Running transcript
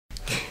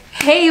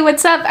Hey,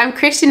 what's up? I'm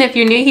Christian. If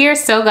you're new here,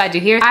 so glad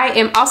you're here. I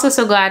am also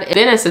so glad you've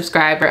been a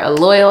subscriber, a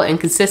loyal and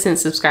consistent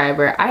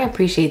subscriber. I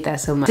appreciate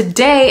that so much.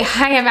 Today,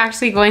 I am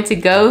actually going to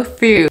go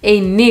through a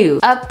new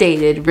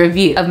updated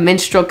review of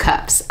menstrual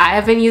cups. I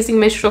have been using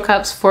menstrual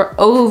cups for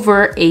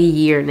over a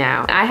year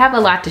now. I have a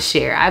lot to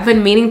share. I've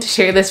been meaning to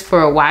share this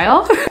for a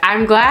while.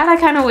 I'm glad I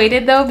kind of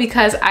waited though,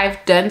 because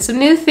I've done some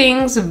new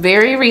things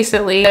very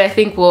recently that I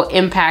think will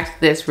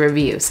impact this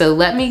review. So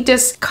let me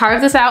just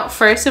carve this out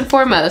first and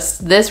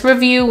foremost. This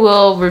review will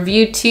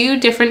review two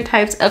different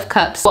types of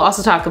cups. We'll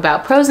also talk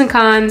about pros and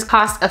cons,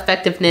 cost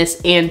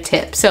effectiveness, and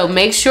tips. So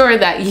make sure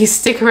that you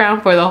stick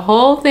around for the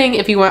whole thing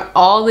if you want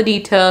all the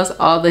details,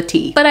 all the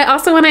tea. But I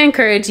also want to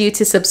encourage you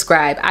to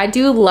subscribe. I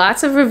do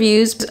lots of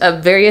reviews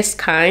of various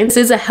kinds.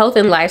 This is a health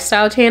and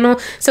lifestyle channel,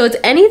 so it's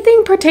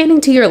anything pertaining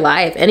to your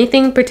life,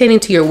 anything pertaining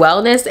to your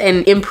wellness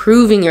and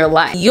improving your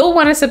life. You'll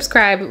want to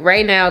subscribe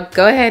right now.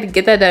 Go ahead,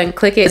 get that done.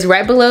 Click it. It's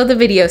right below the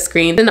video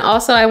screen. And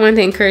also I want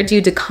to encourage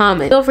you to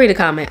comment. Feel free to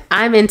comment.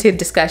 I'm into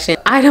discussion.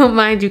 I don't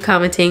mind you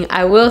commenting.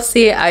 I will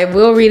see it, I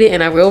will read it,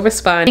 and I will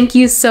respond. Thank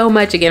you so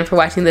much again for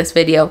watching this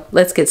video.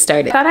 Let's get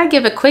started. I thought I'd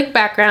give a quick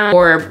background,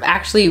 or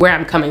actually where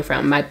I'm coming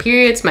from, my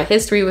periods, my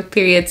history with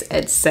periods,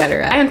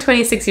 etc. I am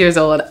 26 years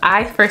old.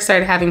 I first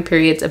started having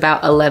periods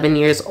about 11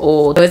 years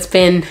old. So it's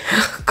been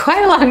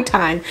quite a long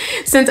time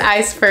since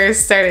I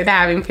first started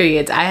having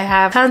periods. I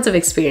have tons of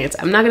experience.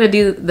 I'm not gonna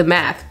do the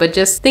math, but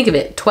just think of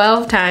it,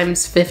 12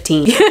 times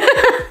 15.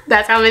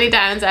 That's how many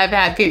times I've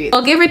had periods.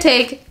 Well, give or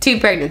take 2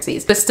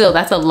 pregnancies, but still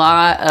that's a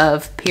lot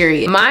of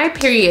periods. My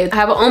periods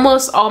have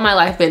almost all my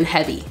life been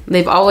heavy.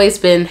 They've always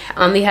been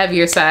on the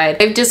heavier side.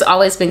 They've just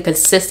always been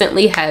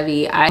consistently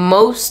heavy. I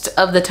most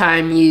of the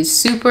time use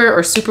super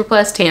or super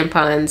plus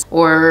tampons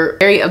or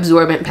very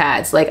absorbent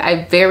pads. Like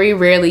I very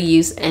rarely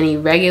use any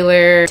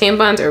regular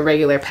tampons or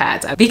regular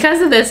pads. Because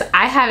of this,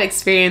 I have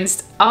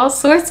experienced all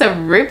sorts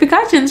of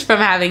repercussions from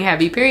having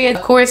heavy periods,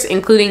 of course,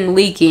 including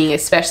leaking,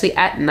 especially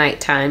at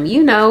nighttime.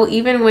 You know,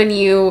 even when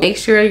you make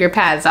sure your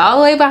pad's all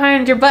the way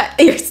behind your butt,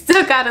 you're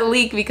still gotta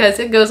leak because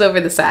it goes over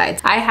the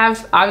sides. I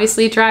have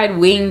obviously tried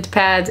winged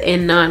pads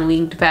and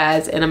non-winged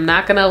pads, and I'm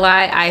not gonna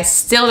lie, I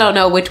still don't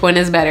know which one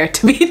is better,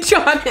 to be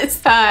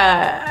honest.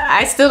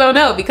 I still don't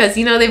know, because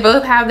you know, they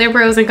both have their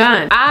pros and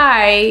cons.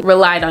 I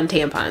relied on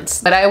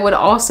tampons, but I would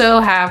also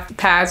have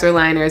pads or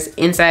liners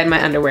inside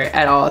my underwear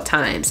at all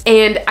times.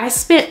 And I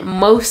spent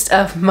most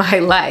of my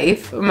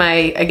life,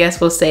 I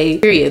guess we'll say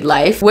period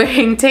life,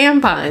 wearing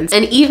tampons.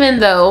 And even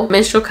though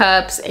menstrual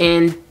cups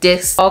and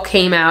discs all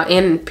came out,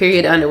 and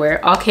period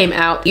underwear all came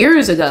out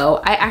years ago,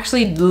 I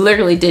actually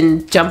literally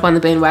didn't jump on the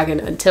bandwagon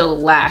until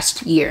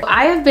last year.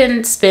 I have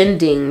been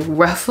spending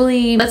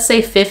roughly, let's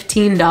say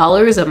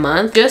 $15 a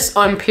month just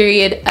on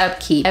period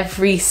upkeep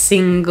every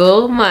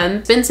single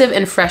month. Expensive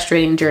and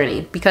frustrating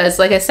journey, because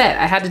like I said,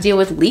 I had to deal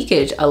with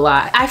leakage a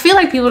lot. I feel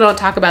like people don't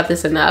talk about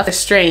this enough. The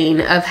strain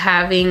of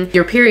having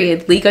your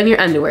period leak on your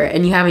underwear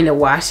and you having to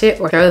wash it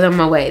or throw them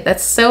away.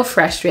 That's so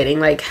frustrating,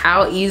 like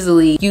how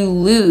easily you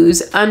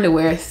lose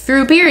underwear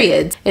through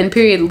periods and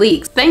period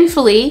leaks.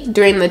 Thankfully,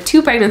 during the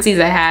 2 pregnancies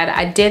I had,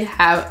 I did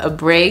have a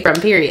break from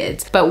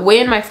periods. But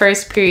when my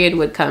first period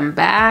would come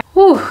back,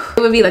 whew, it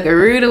would be like a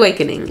rude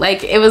awakening.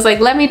 Like it was like,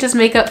 let me just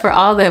make up for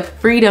all the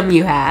freedom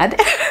you had.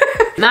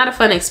 Not a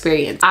fun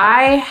experience.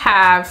 I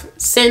have,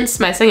 since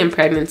my second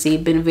pregnancy,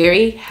 been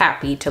very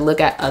happy to look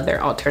at other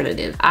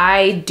alternatives.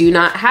 I do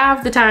not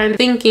have the time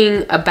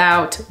thinking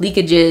about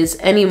leakages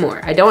anymore.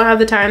 I don't have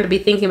the time to be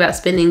thinking about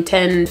spending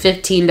 $10,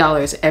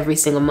 $15 every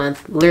single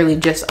month, literally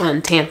just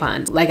on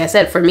tampons. Like I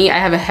said, for me, I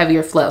have a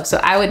heavier flow, so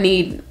I would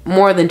need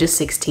more than just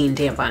 16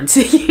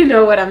 tampons. You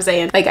know what I'm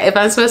saying? Like if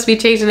I'm supposed to be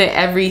changing it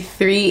every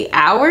 3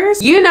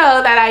 hours, you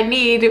know that I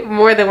need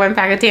more than 1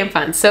 pack of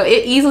tampons. So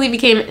it easily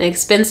became an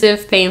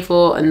expensive,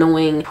 painful,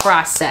 annoying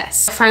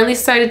process. I finally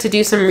started to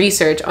do some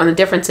research on the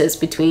differences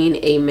between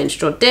a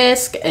menstrual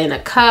disc and a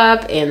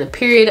cup and the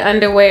period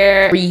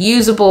underwear,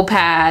 reusable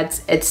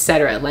pads,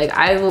 etc. Like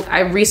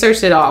I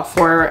researched it all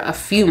for a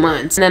few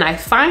months, and then I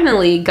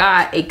finally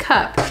got a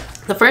cup.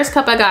 The first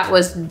cup I got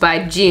was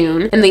by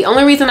June, and the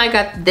only reason I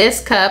got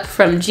this cup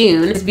from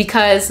June is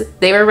because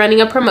they were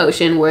running a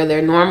promotion where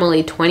they're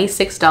normally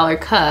 $26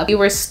 cup. We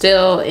were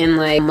still in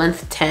like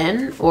month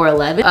 10 or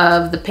 11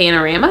 of the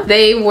panorama.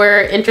 They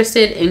were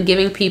interested in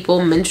giving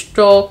people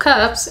menstrual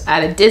cups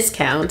at a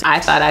discount. I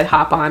thought I'd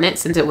hop on it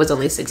since it was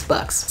only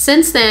 $6.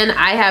 Since then,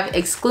 I have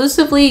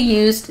exclusively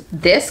used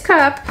this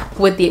cup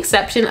with the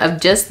exception of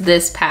just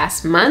this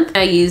past month.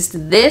 I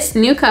used this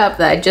new cup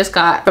that I just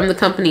got from the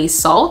company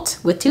Salt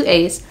with 2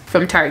 A's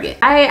from Target.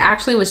 I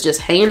actually was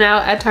just hanging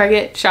out at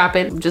Target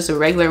shopping, just a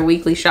regular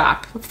weekly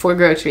shop for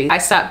groceries. I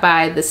stopped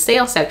by the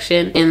sale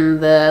section in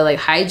the like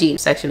hygiene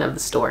section of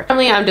the store.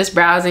 Normally I'm just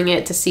browsing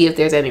it to see if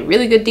there's any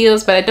really good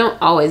deals, but I don't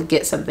always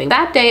get something.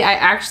 That day I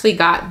actually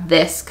got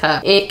this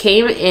cup. It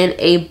came in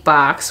a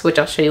box, which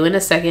I'll show you in a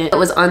second. It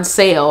was on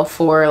sale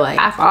for like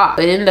half off.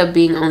 It ended up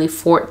being only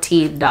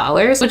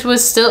 $14, which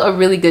was still a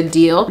really good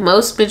deal.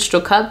 Most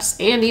menstrual cups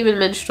and even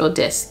menstrual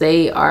discs,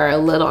 they are a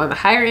little on the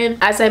higher end.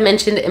 As I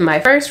mentioned in my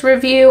first first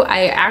review,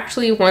 I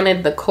actually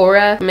wanted the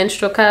Cora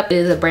menstrual cup. It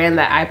is a brand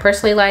that I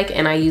personally like,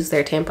 and I use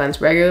their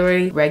tampons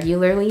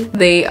regularly.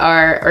 They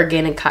are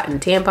organic cotton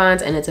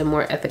tampons, and it's a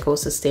more ethical,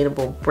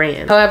 sustainable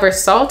brand. However,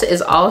 Salt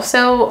is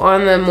also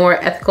on the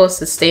more ethical,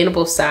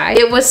 sustainable side.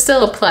 It was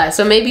still a plus,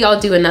 so maybe I'll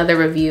do another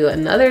review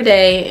another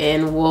day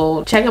and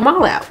we'll check them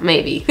all out,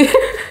 maybe.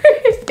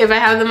 If I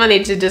have the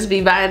money to just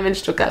be buying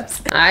menstrual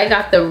cups. I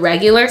got the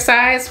regular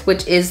size,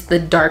 which is the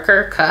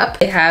darker cup.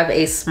 They have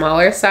a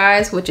smaller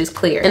size, which is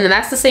clear. And then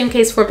that's the same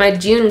case for my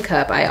June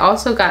cup. I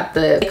also got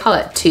they call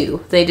it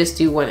 2. They just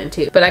do 1 and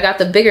 2. But I got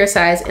the bigger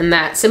size in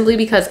that simply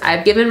because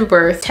I've given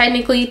birth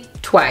technically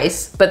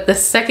twice, but the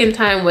second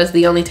time was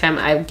the only time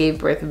I gave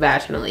birth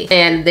vaginally.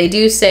 And they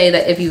do say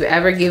that if you've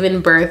ever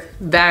given birth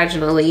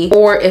vaginally,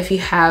 or if you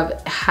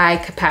have high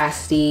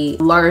capacity,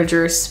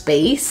 larger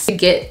space, to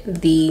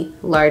get the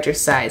larger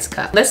size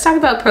cup. Let's talk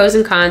about pros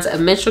and cons of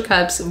menstrual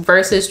cups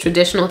versus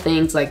traditional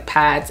things like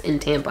pads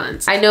and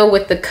tampons. I know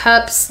with the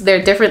cups,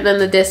 they're different than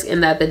the disc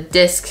in that the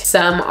disc,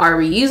 some are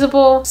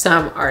reusable,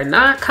 some are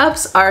not.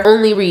 Cups are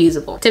only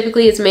reusable.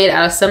 Typically it's made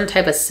out of some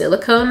type of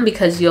silicone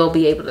because you'll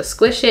be able to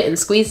squish it and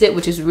squeeze it,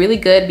 which is really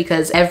good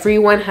because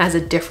everyone has a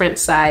different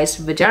sized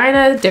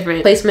vagina,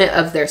 different placement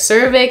of their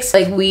cervix.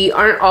 Like, we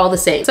aren't all the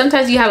same.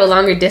 Sometimes you have a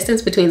longer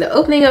distance between the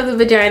opening of the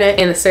vagina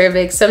and the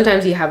cervix.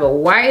 Sometimes you have a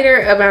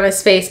wider amount of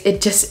space.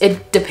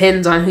 It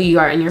depends on who you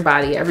are in your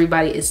body.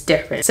 Everybody is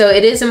different. So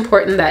it is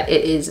important that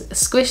it is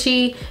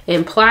squishy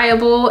and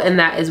pliable, and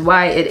that is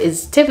why it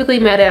is typically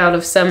made out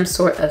of some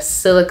sort of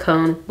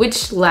silicone,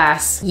 which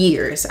lasts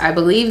years. I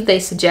believe they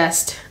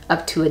suggest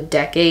up to a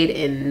decade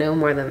and no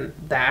more than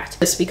that,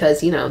 just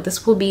because, you know,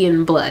 this will be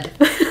in blood.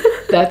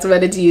 That's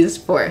what it's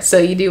used for. So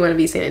you do want to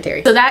be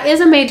sanitary. So that is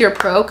a major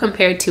pro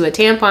compared to a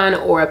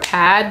tampon or a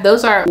pad.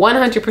 Those are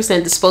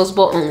 100%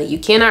 disposable only. You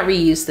cannot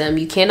reuse them.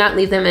 You cannot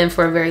leave them in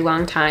for a very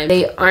long time.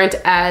 They aren't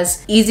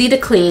as easy to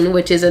clean,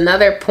 which is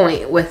another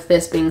point with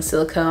this being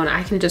silicone.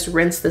 I can just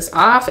rinse this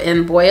off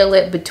and boil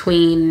it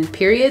between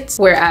periods.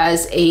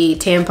 Whereas a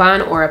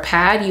tampon or a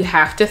pad, you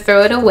have to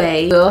throw it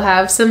away. You'll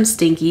have some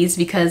stinkies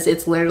because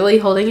it's literally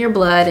holding your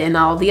blood and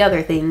all the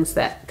other things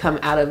that come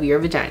out of your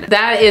vagina.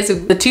 That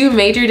is the two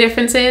major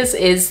differences,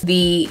 is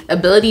the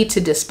ability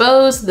to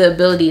dispose, the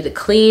ability to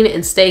clean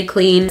and stay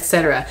clean,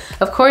 etc.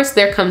 Of course,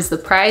 there comes the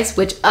price,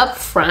 which up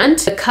front,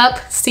 the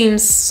cup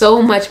seems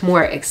so much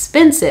more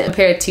expensive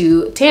compared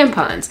to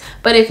tampons.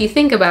 But if you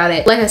think about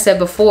it, like I said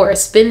before,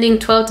 spending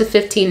 $12 to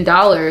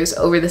 $15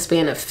 over the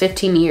span of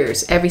 15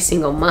 years every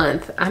single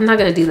month, I'm not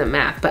gonna do the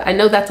math, but I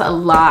know that's a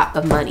lot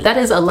of money. That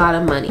is a lot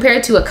of money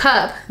compared to a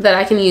cup that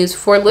I can use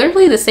for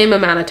literally the same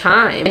amount of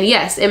time. And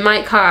yes, it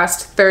might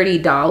cost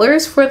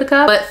 $30 for the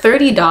cup, but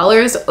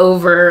 $30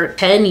 over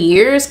 10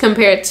 years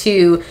compared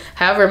to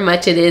however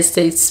much it is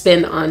to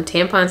spend on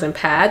tampons and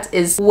pads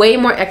is way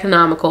more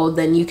economical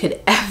than you could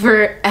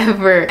ever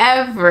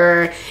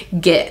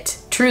get.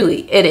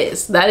 Truly, it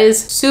is. That is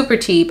super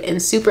cheap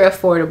and super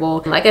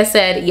affordable. Like I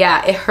said,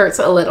 yeah, it hurts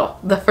a little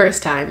the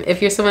first time.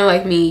 If you're someone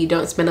like me, you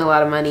don't spend a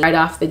lot of money right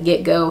off the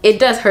get-go. It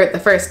does hurt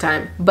the first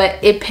time,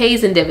 but it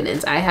pays in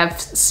dividends. I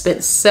have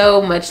spent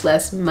so much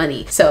less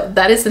money. So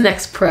that is the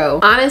next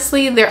pro.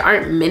 Honestly, there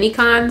aren't many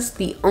cons.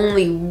 The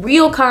only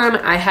real con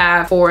I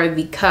have for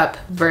the cup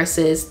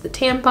versus the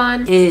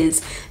tampon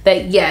is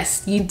that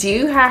yes, you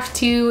do have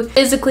to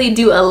physically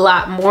do a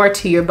lot more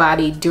to your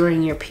body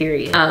during your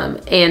period.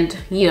 And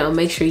you know,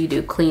 make sure you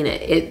do clean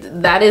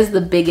it. That is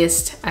the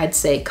biggest, I'd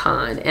say,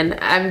 con. And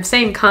I'm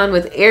saying con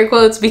with air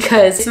quotes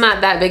because it's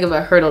not that big of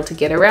a hurdle to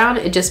get around.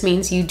 It just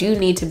means you do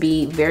need to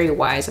be very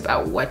wise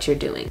about what you're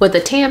doing. With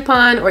a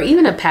tampon or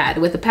even a pad,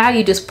 with a pad,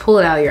 you just pull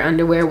it out of your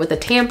underwear. With a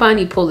tampon,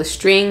 you pull the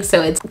string,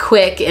 so it's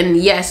quick, and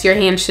yes, your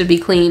hands should be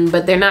clean,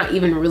 but they're not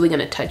even really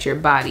gonna touch your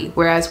body.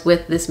 Whereas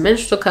with this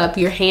menstrual cup,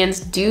 your hands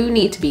do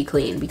need to be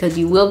clean because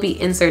you will be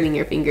inserting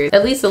your fingers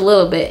at least a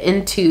little bit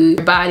into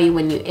your body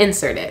when you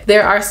insert it.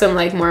 There are some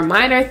like more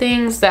minor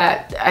things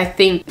that I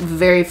think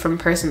vary from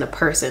person to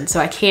person, so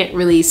I can't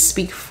really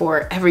speak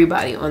for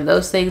everybody on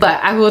those things,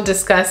 but I will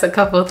discuss a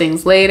couple of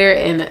things later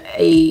in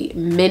a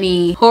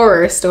mini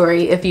horror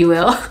story, if you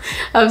will,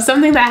 of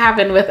something that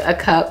happened with a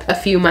cup a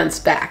few months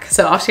back.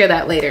 So I'll share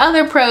that later.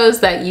 Other pros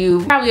that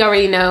you probably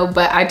already know,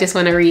 but I just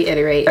want to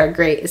reiterate are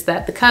great, is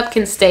that the cup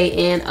can stay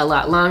in a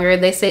lot longer.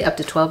 They say up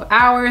to 12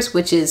 hours,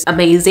 which is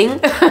amazing.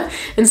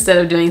 Instead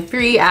of doing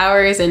 3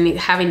 hours and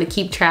having to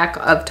keep track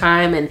of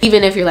time. And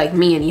even if you're like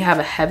me and you have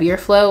a heavier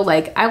flow,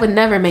 like I would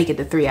never make it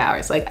to 3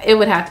 hours. Like it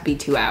would have to be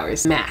 2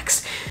 hours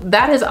max.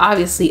 That is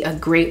obviously a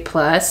great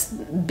plus,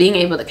 being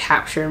able to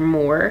capture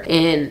more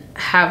and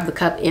have the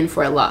cup in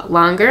for a lot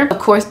longer. Of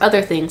course,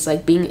 other things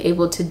like being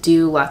able to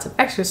do lots of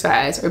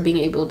exercise or being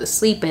able to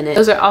sleep in it,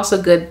 those are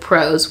also good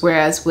pros.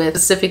 Whereas with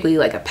specifically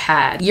like a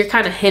pad, you're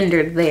kind of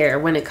hindered there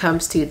when it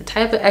comes to the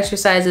type of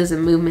exercises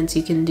and movements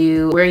you can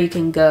do, where you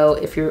can go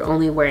if you're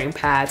only wearing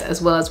pads,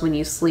 as well as when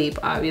you sleep,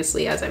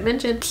 obviously, as I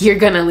mentioned, you're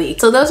gonna leak.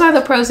 So those are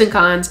the pros pros and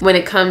cons when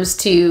it comes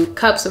to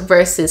cups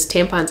versus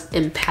tampons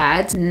and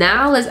pads.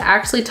 Now let's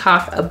actually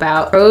talk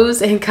about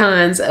pros and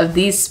cons of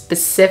these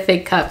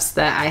specific cups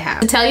that I have.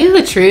 To tell you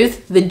the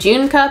truth, the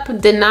June cup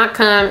did not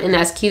come in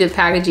as cute of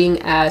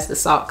packaging as the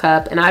Salt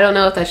cup, and I don't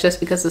know if that's just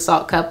because the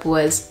Salt cup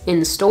was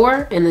in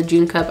store and the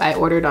June cup I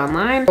ordered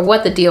online or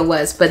what the deal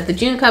was, but the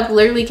June cup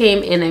literally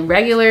came in a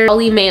regular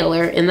poly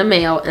mailer in the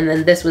mail, and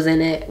then this was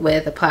in it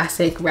with a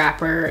plastic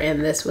wrapper,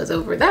 and this was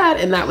over that,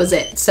 and that was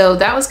it. So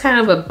that was kind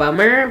of a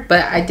bummer,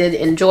 but I did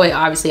enjoy,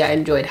 obviously I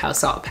enjoyed how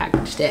Salt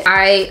packaged it.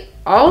 I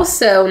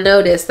also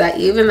noticed that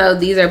even though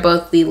these are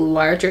both the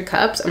larger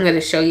cups, I'm going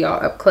to show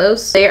y'all up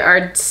close, they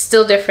are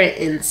still different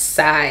in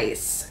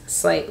size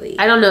slightly.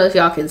 I don't know if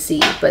y'all can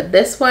see, but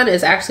this one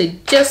is actually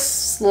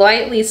just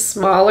slightly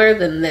smaller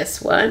than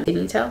this one. Can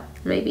you tell?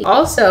 Maybe.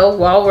 Also,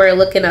 while we're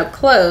looking up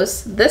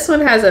close, this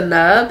one has a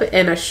nub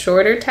and a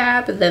shorter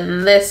tab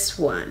than this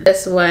one.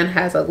 This one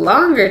has a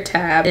longer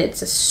tab and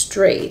it's a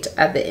straight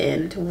at the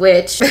end,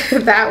 which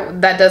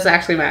that does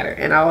actually matter,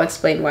 and I'll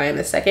explain why in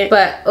a second.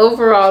 But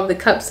overall, the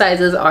cup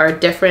sizes are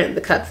different,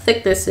 the cup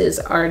thicknesses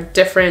are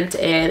different,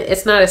 and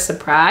it's not a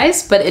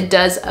surprise, but it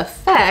does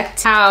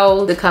affect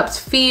how the cups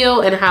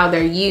feel and how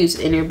they're used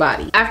in your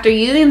body. After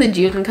using the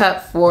June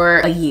cup for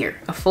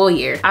a full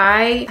year,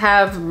 I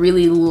have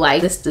really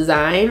liked this design,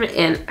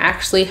 and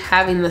actually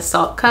having the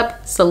Salt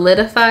cup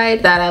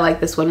solidified that I like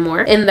this one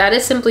more. And that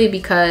is simply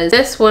because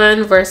this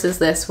one versus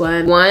this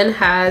one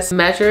has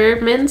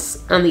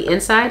measurements on the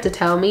inside to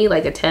tell me,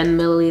 like a 10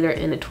 milliliter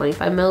and a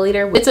 25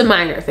 milliliter. It's a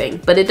minor thing,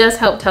 but it does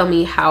help tell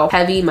me how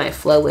heavy my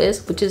flow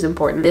is, which is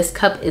important. This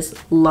cup is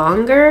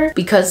longer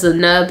because the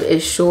nub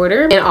is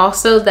shorter, and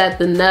also that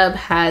the nub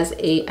has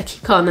I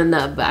keep calling it a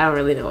nub, but I don't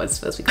really know what it's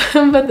supposed to be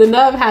called. But the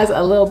nub has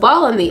a little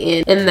ball on the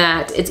end, and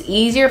that it's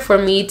easier for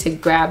me to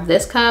grab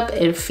this cup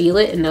and feel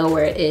it and know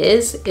where it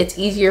is. It's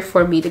easier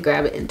for me to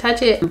grab it and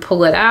touch it and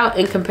pull it out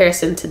in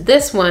comparison to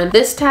this one.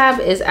 This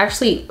tab is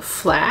actually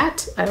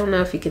flat. I don't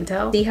know if you can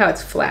tell. See how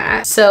it's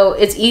flat? So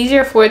it's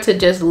easier for it to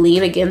just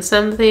lean against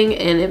something,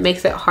 and it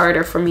makes it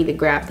harder for me to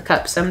grab the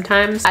cup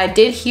sometimes. I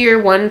did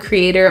hear one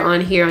creator on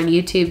here on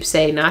YouTube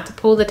say not to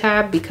pull the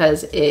tab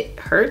because it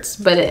hurts,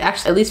 but it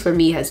actually, at least for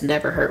me, has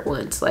never hurt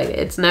once. Like,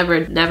 it's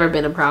never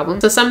been a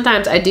problem. So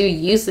sometimes I do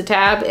use the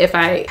tab if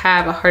I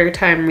have a harder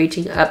time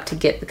reaching up to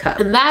get the cup.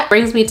 And that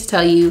brings me to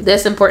tell you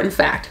this important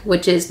fact,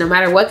 which is no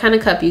matter what kind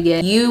of cup you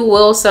get, you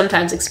will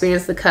sometimes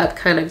experience the cup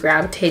kind of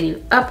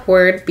gravitating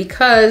upward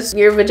because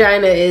your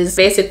vagina is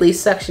basically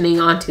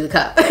suctioning onto the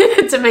cup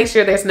to make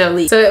sure there's no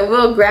leak. So it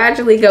will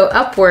gradually go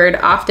upward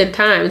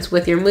oftentimes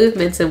with your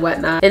movements and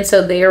whatnot. And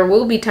so there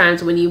will be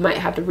times when you might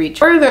have to reach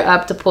further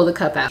up to pull the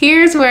cup out.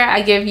 Here's where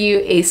I give you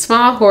a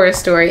small horror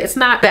story. It's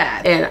not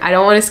bad, and I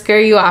don't want to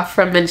scare you off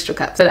from menstrual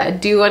cups, but I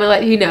do want to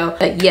let you know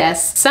that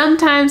yes,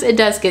 sometimes it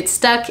does get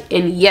stuck,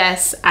 and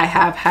yes, I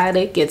have had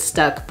it get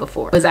stuck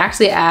before. I was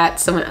actually at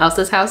someone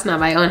else's house, not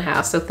my own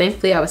house, so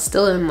thankfully I was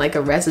still in like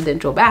a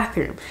residential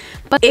bathroom.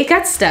 But it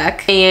got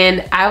stuck,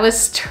 and I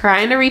was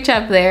trying to reach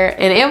up there,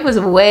 and it was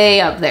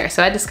way up there.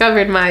 So I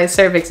discovered my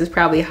cervix is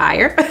probably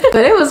higher,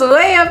 but it was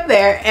way up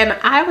there, and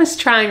I was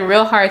trying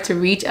real hard to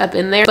reach up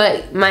in there,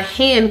 but my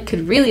hand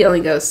could really only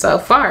go so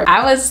far.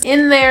 I was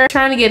in there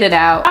trying to get it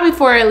out probably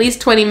for at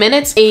least 20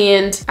 minutes,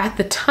 and at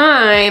the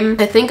time,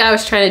 I think I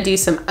was trying to do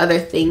some other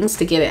things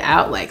to get it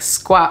out, like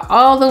squat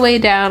all the way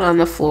down on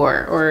the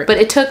floor, but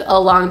it took a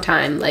long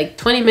time. Like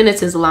 20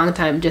 minutes is a long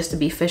time just to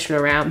be fishing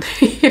around,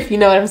 if you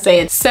know what I'm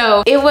saying.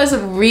 So it was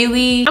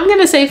really, I'm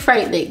gonna say,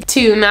 frightening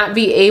to not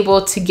be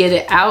able to get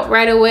it out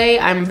right away.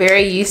 I'm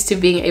very used to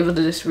being able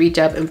to just reach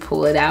up and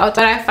pull it out,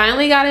 but I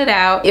finally got it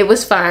out. It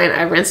was fine.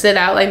 I rinsed it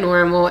out like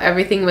normal.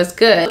 Everything was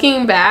good.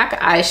 Looking back,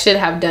 I should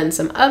have done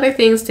some other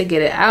things to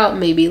get it out,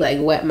 maybe like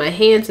wet my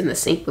hands in the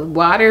sink with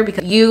water,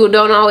 because you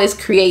don't always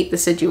create the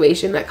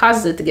situation that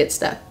causes it to get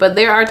stuck. But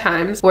there are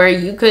times where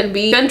you could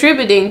be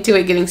contributing to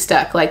it getting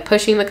stuck, like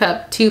pushing the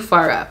cup too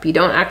far up. You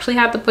don't actually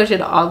have to push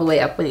it all the way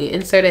up when you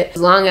insert it,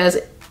 as long as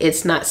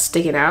it's not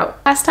sticking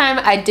out. Last time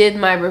I did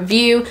my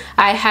review,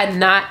 I had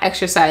not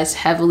exercised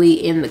heavily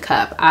in the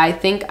cup. I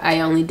think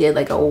I only did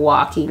like a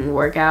walking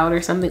workout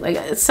or something,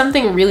 like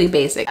something really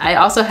basic. I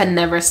also had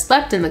never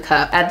slept in the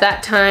cup. At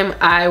that time,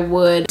 I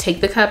would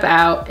take the cup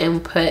out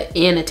and put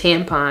in a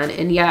tampon.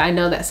 And yeah, I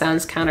know that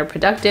sounds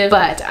counterproductive,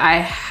 but I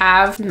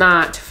have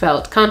not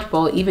felt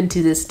comfortable, even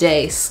to this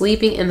day,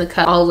 sleeping in the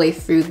cup all the way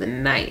through the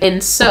night.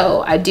 And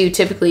so I do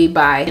typically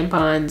buy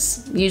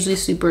tampons, usually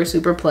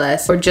super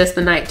plus, or just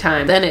the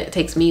nighttime. Then it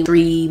takes me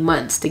 3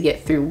 months to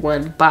get through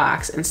one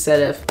box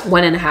instead of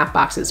 1.5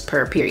 boxes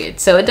per period.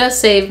 So it does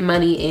save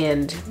money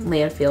and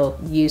landfill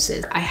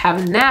usage. I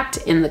have napped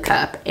in the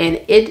cup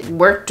and it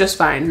worked just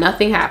fine.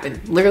 Nothing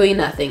happened, literally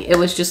nothing. It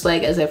was just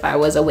like as if I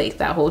was awake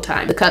that whole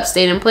time. The cup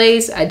stayed in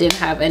place. I didn't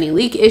have any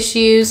leak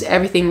issues.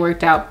 Everything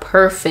worked out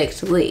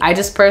perfectly. I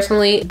just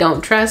personally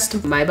don't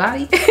trust my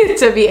body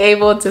to be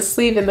able to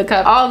sleep in the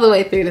cup all the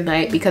way through the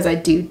night, because I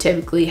do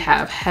typically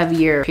have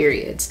heavier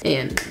periods,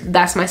 and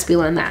that's my spiel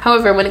on that.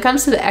 However, However, when it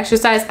comes to the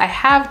exercise, I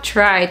have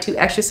tried to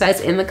exercise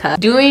in the cup,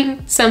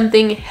 doing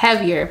something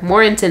heavier,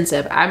 more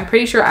intensive. I'm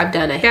pretty sure I've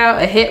done a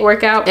HIIT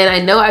workout, and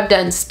I know I've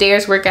done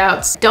stairs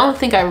workouts. Don't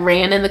think I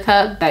ran in the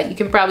cup, but you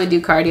can probably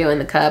do cardio in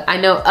the cup. I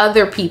know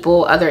other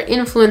people, other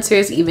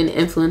influencers, even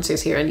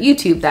influencers here on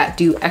YouTube that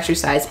do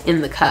exercise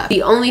in the cup.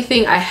 The only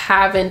thing I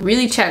haven't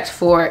really checked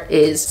for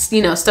is,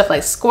 you know, stuff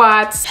like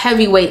squats,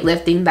 heavy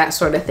weightlifting, that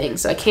sort of thing.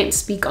 So I can't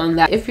speak on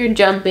that. If you're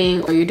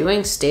jumping or you're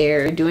doing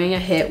stairs, you're doing a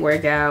HIIT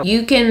workout,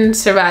 you can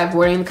survive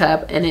wearing the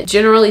cup and it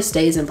generally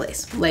stays in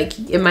place. Like,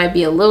 it might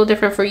be a little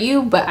different for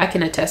you, but I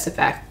can attest to the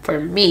fact for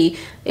me,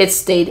 it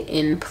stayed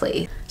in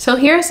place. So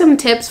here are some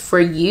tips for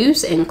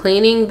use and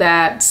cleaning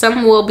that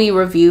some will be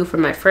reviewed for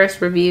my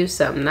first review,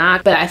 some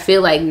not, but I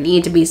feel like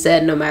need to be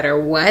said no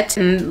matter what.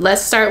 And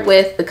let's start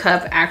with the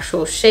cup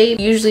actual shape.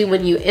 Usually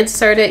when you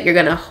insert it, you're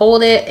gonna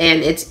hold it,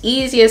 and it's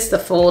easiest to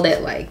fold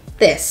it like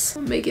this.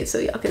 I'll make it so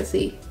y'all can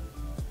see.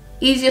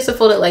 Easiest to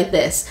fold it like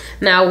this.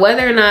 Now,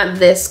 whether or not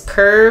this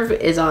curve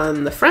is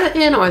on the front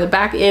end or the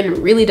back end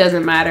really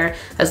doesn't matter.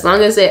 As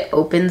long as it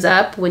opens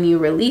up when you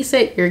release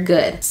it, you're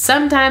good.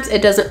 Sometimes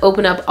it doesn't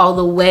open up all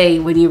the way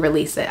when you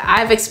release it.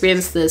 I've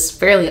experienced this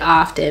fairly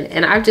often,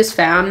 and I've just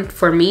found,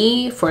 for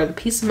me, for the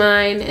peace of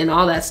mind and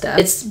all that stuff,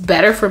 it's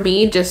better for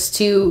me just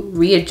to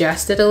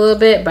readjust it a little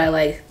bit by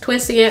like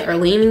twisting it or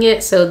leaning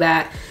it so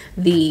that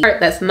the part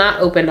that's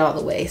not opened all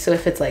the way, so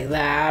if it's like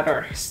that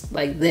or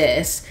like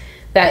this,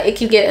 that it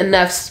can get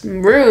enough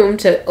room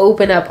to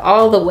open up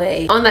all the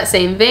way. On that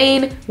same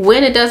vein,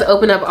 when it does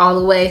open up all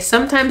the way,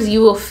 sometimes you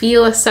will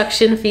feel a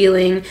suction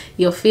feeling.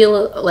 You'll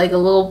feel like a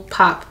little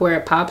pop where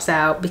it pops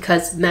out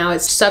because now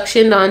it's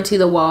suctioned onto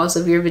the walls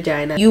of your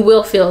vagina. You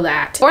will feel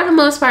that. For the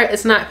most part,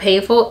 it's not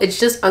painful, it's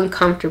just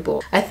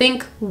uncomfortable. I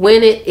think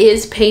when it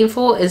is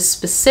painful is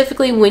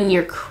specifically when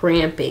you're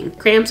cramping.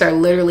 Cramps are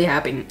literally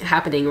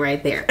happening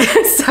right there.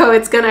 So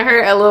it's gonna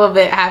hurt a little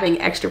bit having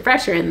extra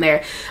pressure in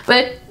there,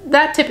 but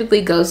that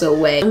typically goes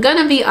away. I'm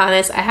gonna be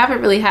honest, I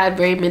haven't really had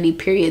very many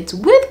periods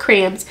with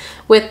cramps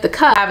with the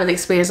cup. I haven't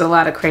experienced a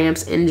lot of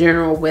cramps in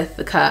general with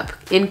the cup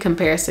in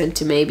comparison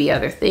to maybe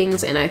other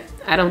things, and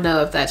I don't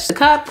know if that's the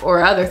cup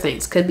or other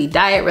things. Could be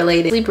diet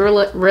related, sleep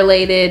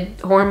related,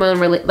 hormone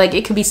related, like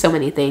it could be so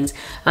many things.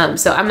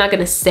 So I'm not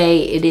gonna say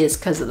it is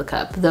because of the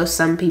cup, though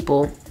some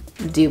people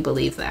do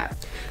believe that.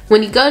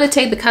 When you go to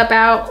take the cup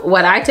out,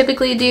 what I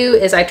typically do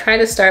is I try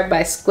to start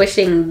by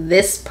squishing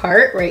this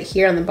part right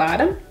here on the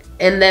bottom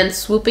and then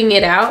swooping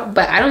it out,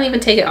 but I don't even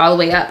take it all the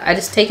way up. I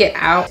just take it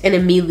out and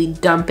immediately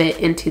dump it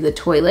into the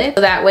toilet.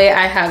 So that way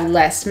I have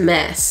less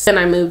mess. Then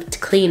I move to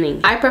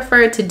cleaning. I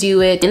prefer to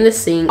do it in the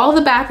sink. All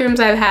the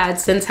bathrooms I've had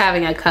since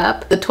having a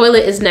cup, the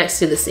toilet is next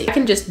to the sink. I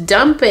can just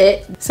dump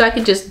it. So I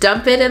can just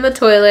dump it in the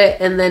toilet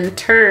and then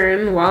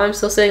turn while I'm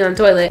still sitting on the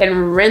toilet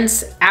and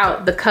rinse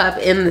out the cup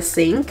in the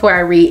sink before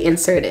I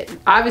reinsert it.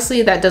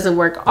 Obviously that doesn't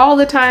work all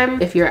the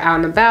time. If you're out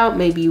and about,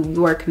 maybe you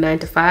work 9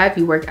 to 5,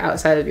 you work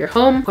outside of your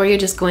home, or you're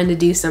just going to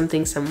do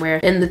something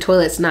somewhere and the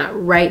toilet's not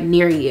right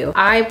near you.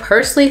 I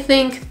personally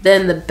think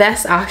then the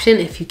best option,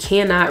 if you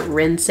cannot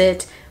rinse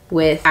it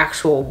with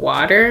actual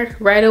water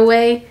right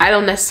away. I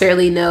don't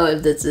necessarily know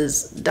if this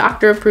is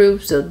doctor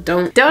approved, so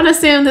don't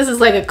assume this is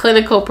like a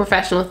clinical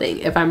professional thing.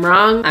 If I'm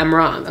wrong, I'm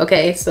wrong,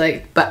 okay? So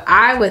like, but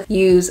I would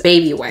use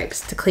baby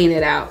wipes to clean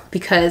it out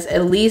because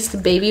at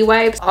least baby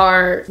wipes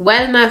are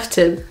wet enough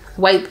to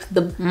wipe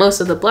the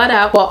most of the blood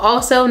out while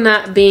also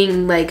not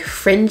being like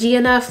fringy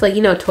enough. Like,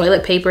 you know,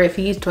 toilet paper, if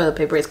you use toilet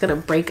paper, it's gonna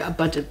break a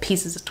bunch of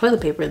pieces of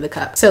toilet paper in the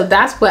cup. So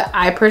that's what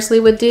I personally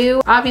would do.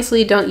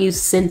 Obviously don't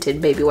use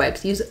scented baby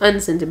wipes, use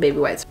unscented baby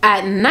wipes.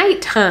 At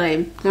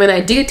nighttime, when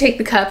I do take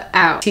the cup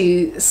out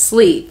to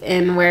sleep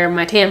and wear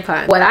my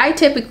tampon, what I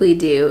typically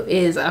do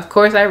is, of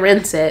course, I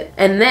rinse it,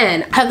 and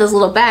then I have those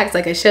little bags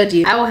like I showed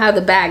you. I will have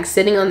the bag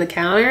sitting on the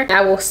counter.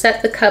 I will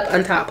set the cup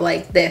on top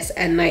like this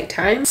at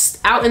nighttime,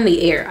 out in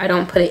the air. I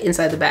don't put it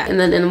inside the bag. And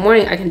then in the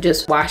morning, I can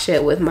just wash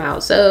it with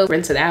mild soap,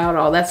 rinse it out,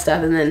 all that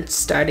stuff, and then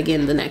start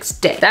again the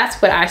next day.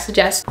 That's what I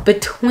suggest.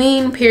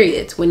 Between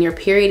periods, when your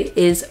period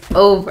is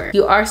over,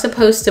 you are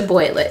supposed to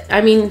boil it.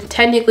 I mean,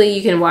 technically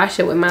you can wash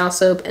it with mild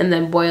soap and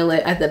then boil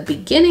it at the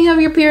beginning of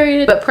your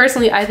period, but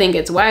personally I think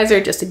it's wiser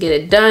just to get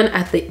it done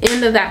at the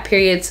end of that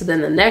period, so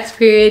then the next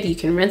period you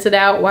can rinse it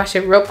out, wash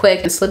it real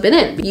quick, and slip it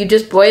in. You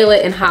just boil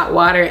it in hot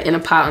water in a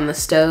pot on the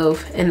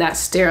stove, and that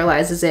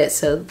sterilizes it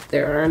so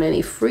there aren't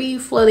any free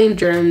floating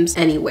germs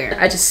anywhere.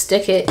 I just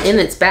stick it in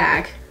its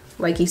bag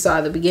like you saw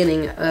at the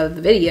beginning of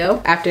the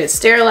video. After it's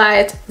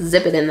sterilized,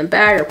 zip it in the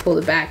bag or pull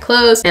the bag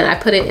closed, and I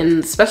put it in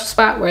a special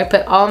spot where I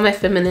put all my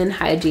feminine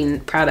hygiene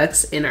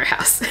products in our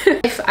house.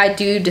 If I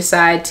do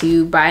decide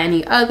to buy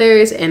any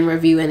others and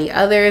review any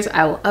others,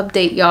 I will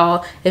update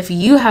y'all. If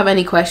you have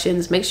any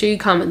questions, make sure you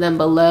comment them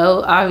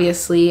below.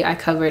 Obviously, I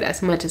covered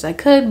as much as I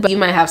could, but you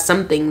might have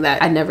something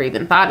that I never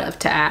even thought of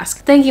to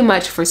ask. Thank you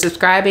much for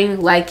subscribing,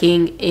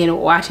 liking, and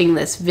watching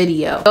this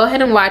video. Go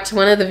ahead and watch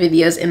one of the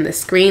videos in the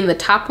screen. The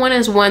top one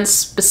is one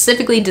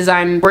specifically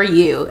designed for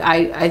you.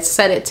 I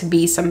set it to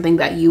be something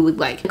that you would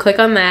like. Click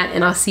on that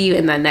and I'll see you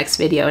in that next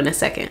video in a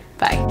second.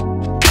 Bye.